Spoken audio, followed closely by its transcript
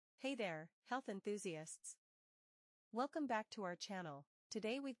Hey there, health enthusiasts. Welcome back to our channel.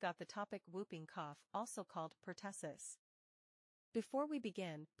 Today we've got the topic whooping cough, also called pertussis. Before we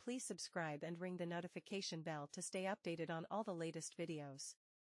begin, please subscribe and ring the notification bell to stay updated on all the latest videos.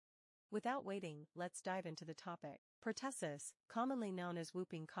 Without waiting, let's dive into the topic. Pertussis, commonly known as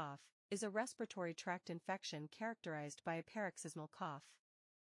whooping cough, is a respiratory tract infection characterized by a paroxysmal cough.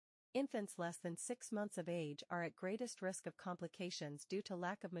 Infants less than 6 months of age are at greatest risk of complications due to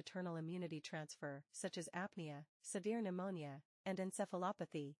lack of maternal immunity transfer, such as apnea, severe pneumonia, and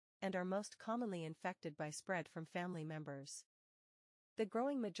encephalopathy, and are most commonly infected by spread from family members. The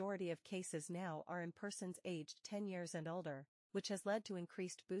growing majority of cases now are in persons aged 10 years and older, which has led to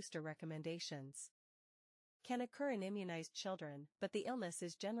increased booster recommendations. Can occur in immunized children, but the illness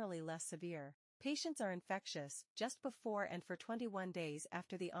is generally less severe. Patients are infectious just before and for 21 days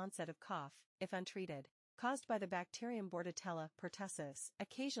after the onset of cough, if untreated, caused by the bacterium Bordetella pertussis,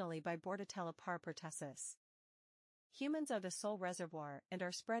 occasionally by Bordetella par pertussis. Humans are the sole reservoir and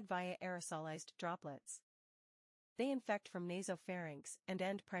are spread via aerosolized droplets. They infect from nasopharynx and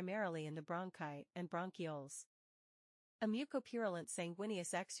end primarily in the bronchi and bronchioles. A mucopurulent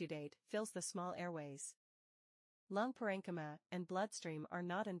sanguineous exudate fills the small airways. Lung parenchyma and bloodstream are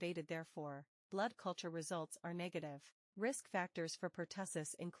not invaded, therefore, blood culture results are negative. Risk factors for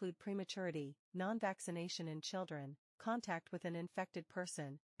pertussis include prematurity, non-vaccination in children, contact with an infected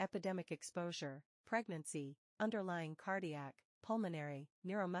person, epidemic exposure, pregnancy, underlying cardiac, pulmonary,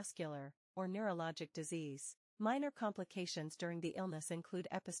 neuromuscular, or neurologic disease. Minor complications during the illness include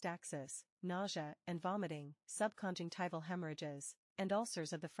epistaxis, nausea and vomiting, subconjunctival hemorrhages, and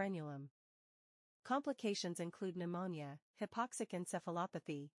ulcers of the frenulum. Complications include pneumonia, hypoxic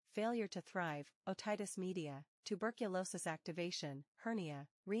encephalopathy, failure to thrive, otitis media, tuberculosis activation, hernia,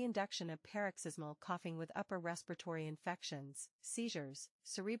 reinduction of paroxysmal coughing with upper respiratory infections, seizures,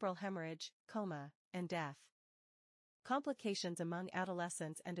 cerebral hemorrhage, coma, and death. Complications among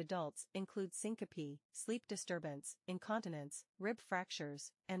adolescents and adults include syncope, sleep disturbance, incontinence, rib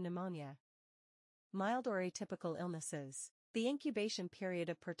fractures, and pneumonia. Mild or atypical illnesses. The incubation period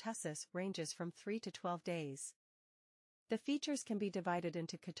of pertussis ranges from 3 to 12 days. The features can be divided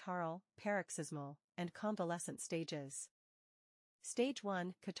into catarrhal, paroxysmal, and convalescent stages. Stage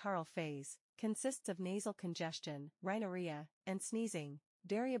 1, catarrhal phase, consists of nasal congestion, rhinorrhea, and sneezing,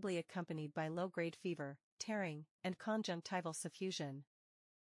 variably accompanied by low-grade fever, tearing, and conjunctival suffusion.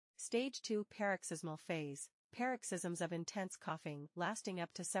 Stage 2, paroxysmal phase, paroxysms of intense coughing lasting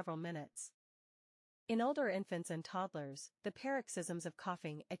up to several minutes. In older infants and toddlers, the paroxysms of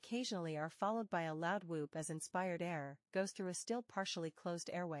coughing occasionally are followed by a loud whoop as inspired air goes through a still partially closed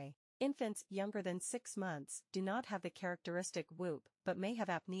airway. Infants younger than 6 months do not have the characteristic whoop but may have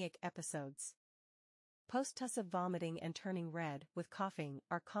apneic episodes. Posttussive vomiting and turning red with coughing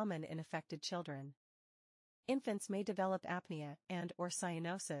are common in affected children. Infants may develop apnea and/or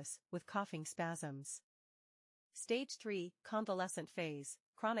cyanosis with coughing spasms. Stage 3, convalescent phase,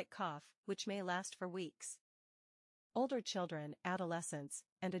 chronic cough, which may last for weeks. Older children, adolescents,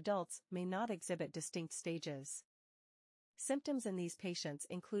 and adults may not exhibit distinct stages. Symptoms in these patients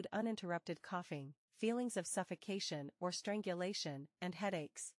include uninterrupted coughing, feelings of suffocation or strangulation, and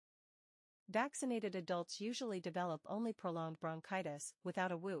headaches. Vaccinated adults usually develop only prolonged bronchitis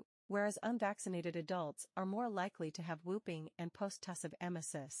without a whoop, whereas unvaccinated adults are more likely to have whooping and posttussive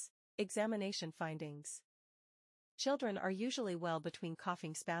emesis. Examination findings. Children are usually well between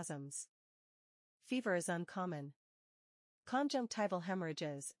coughing spasms. Fever is uncommon. Conjunctival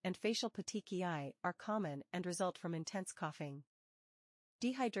hemorrhages and facial petechiae are common and result from intense coughing.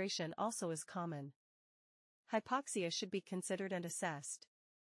 Dehydration also is common. Hypoxia should be considered and assessed.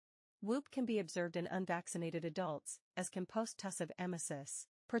 Whoop can be observed in unvaccinated adults, as can posttussive emesis.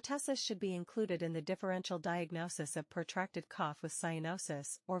 Pertussis should be included in the differential diagnosis of protracted cough with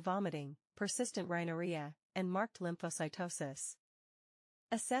cyanosis or vomiting, persistent rhinorrhea, and marked lymphocytosis.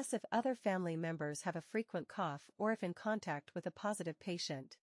 Assess if other family members have a frequent cough or if in contact with a positive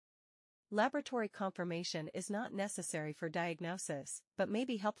patient. Laboratory confirmation is not necessary for diagnosis, but may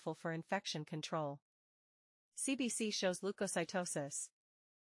be helpful for infection control. CBC shows leukocytosis.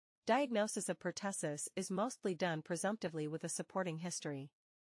 Diagnosis of pertussis is mostly done presumptively with a supporting history.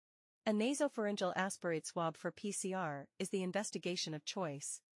 A nasopharyngeal aspirate swab for PCR is the investigation of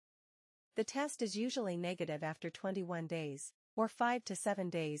choice. The test is usually negative after 21 days, or 5 to 7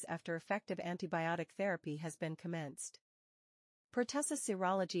 days after effective antibiotic therapy has been commenced. Pertussis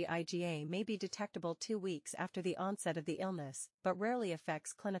serology IgA may be detectable 2 weeks after the onset of the illness, but rarely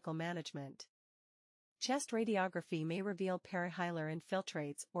affects clinical management. Chest radiography may reveal perihilar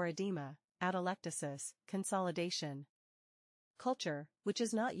infiltrates or edema, atelectasis, consolidation. Culture, which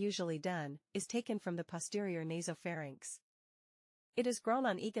is not usually done, is taken from the posterior nasopharynx. It is grown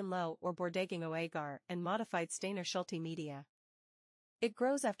on Egan-Low or Bordeaux agar and modified Steiner-Schulte media. It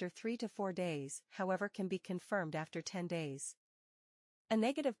grows after 3 to 4 days, however can be confirmed after 10 days. A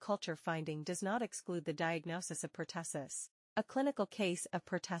negative culture finding does not exclude the diagnosis of pertussis. A clinical case of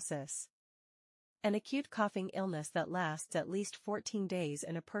pertussis. An acute coughing illness that lasts at least 14 days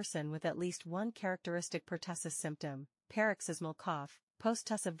in a person with at least one characteristic pertussis symptom, paroxysmal cough,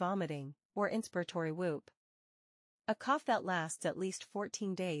 posttussive vomiting, or inspiratory whoop. A cough that lasts at least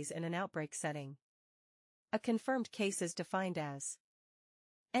 14 days in an outbreak setting. A confirmed case is defined as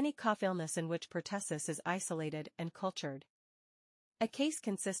any cough illness in which pertussis is isolated and cultured. A case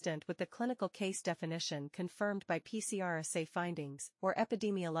consistent with the clinical case definition confirmed by PCR assay findings or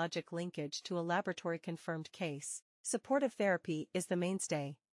epidemiologic linkage to a laboratory-confirmed case. Supportive therapy is the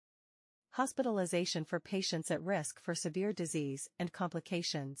mainstay. Hospitalization for patients at risk for severe disease and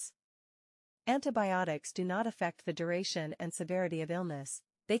complications. Antibiotics do not affect the duration and severity of illness.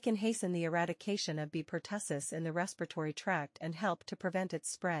 They can hasten the eradication of B. pertussis in the respiratory tract and help to prevent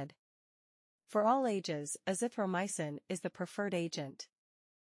its spread. For all ages, azithromycin is the preferred agent.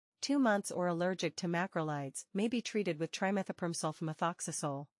 2 months or allergic to macrolides may be treated with trimethoprim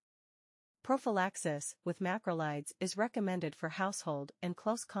sulfamethoxazole. Prophylaxis with macrolides is recommended for household and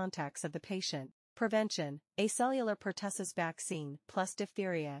close contacts of the patient. Prevention, acellular pertussis vaccine plus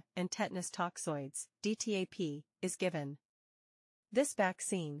diphtheria and tetanus toxoids, DTaP, is given. This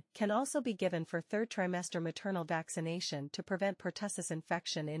vaccine can also be given for 3rd trimester maternal vaccination to prevent pertussis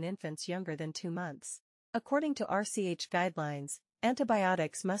infection in infants younger than 2 months. According to RCH Guidelines,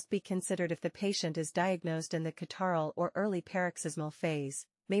 antibiotics must be considered if the patient is diagnosed in the catarrhal or early paroxysmal phase,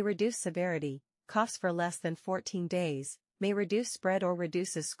 may reduce severity, coughs for less than 14 days, may reduce spread or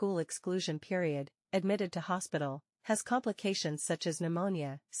reduces school exclusion period, admitted to hospital, has complications such as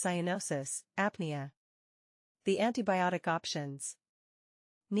pneumonia, cyanosis, apnea. The antibiotic options.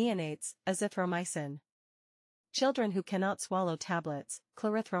 Neonates, azithromycin. Children who cannot swallow tablets,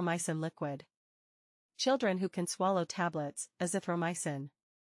 clarithromycin liquid. Children who can swallow tablets, azithromycin.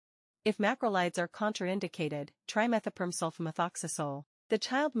 If macrolides are contraindicated, trimethoprim sulfamethoxazole. The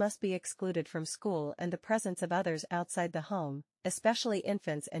child must be excluded from school and the presence of others outside the home, especially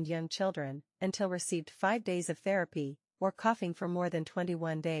infants and young children, until received 5 days of therapy, or coughing for more than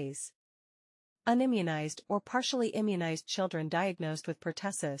 21 days. Unimmunized or partially immunized children diagnosed with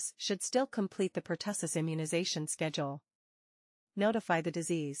pertussis should still complete the pertussis immunization schedule. Notify the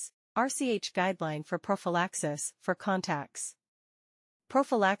disease. RCH Guideline for prophylaxis for contacts.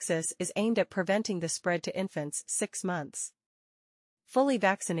 Prophylaxis is aimed at preventing the spread to infants 6 months. Fully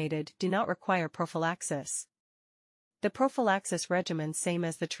vaccinated do not require prophylaxis. The prophylaxis regimen same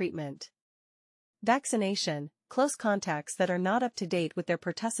as the treatment. Vaccination. Close contacts that are not up to date with their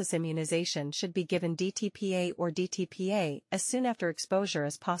pertussis immunization should be given DTPA or DTPA as soon after exposure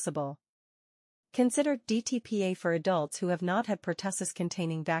as possible. Consider DTPA for adults who have not had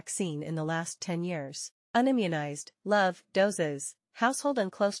pertussis-containing vaccine in the last 10 years. Unimmunized, love, doses. Household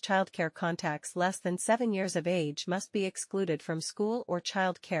and close childcare contacts less than 7 years of age must be excluded from school or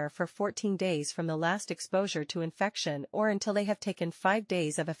childcare for 14 days from the last exposure to infection or until they have taken 5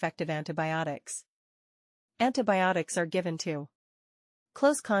 days of effective antibiotics. Antibiotics are given to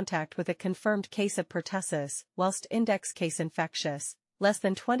close contact with a confirmed case of pertussis, whilst index case infectious, less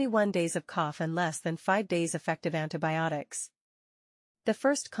than 21 days of cough and less than 5 days effective antibiotics. The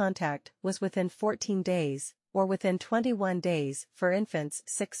first contact was within 14 days, or within 21 days for infants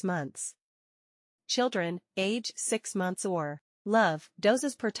 6 months. Children, age 6 months or love,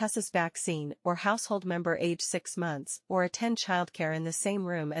 doses pertussis vaccine or household member age 6 months or attend childcare in the same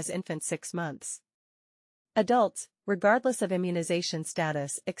room as infant 6 months. Adults, regardless of immunization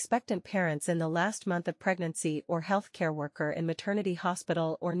status, expectant parents in the last month of pregnancy or healthcare worker in maternity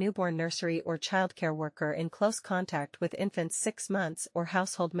hospital or newborn nursery or childcare worker in close contact with infants 6 months or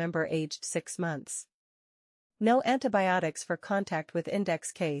household member aged 6 months. No antibiotics for contact with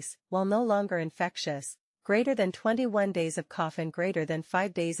index case, while no longer infectious, greater than 21 days of cough and greater than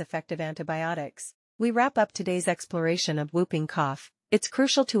 5 days effective antibiotics. We wrap up today's exploration of whooping cough. It's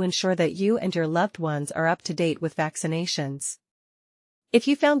crucial to ensure that you and your loved ones are up to date with vaccinations. If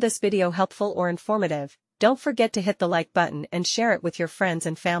you found this video helpful or informative, don't forget to hit the like button and share it with your friends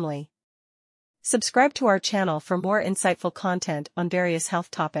and family. Subscribe to our channel for more insightful content on various health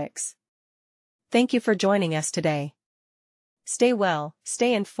topics. Thank you for joining us today. Stay well,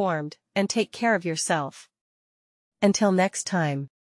 stay informed, and take care of yourself. Until next time.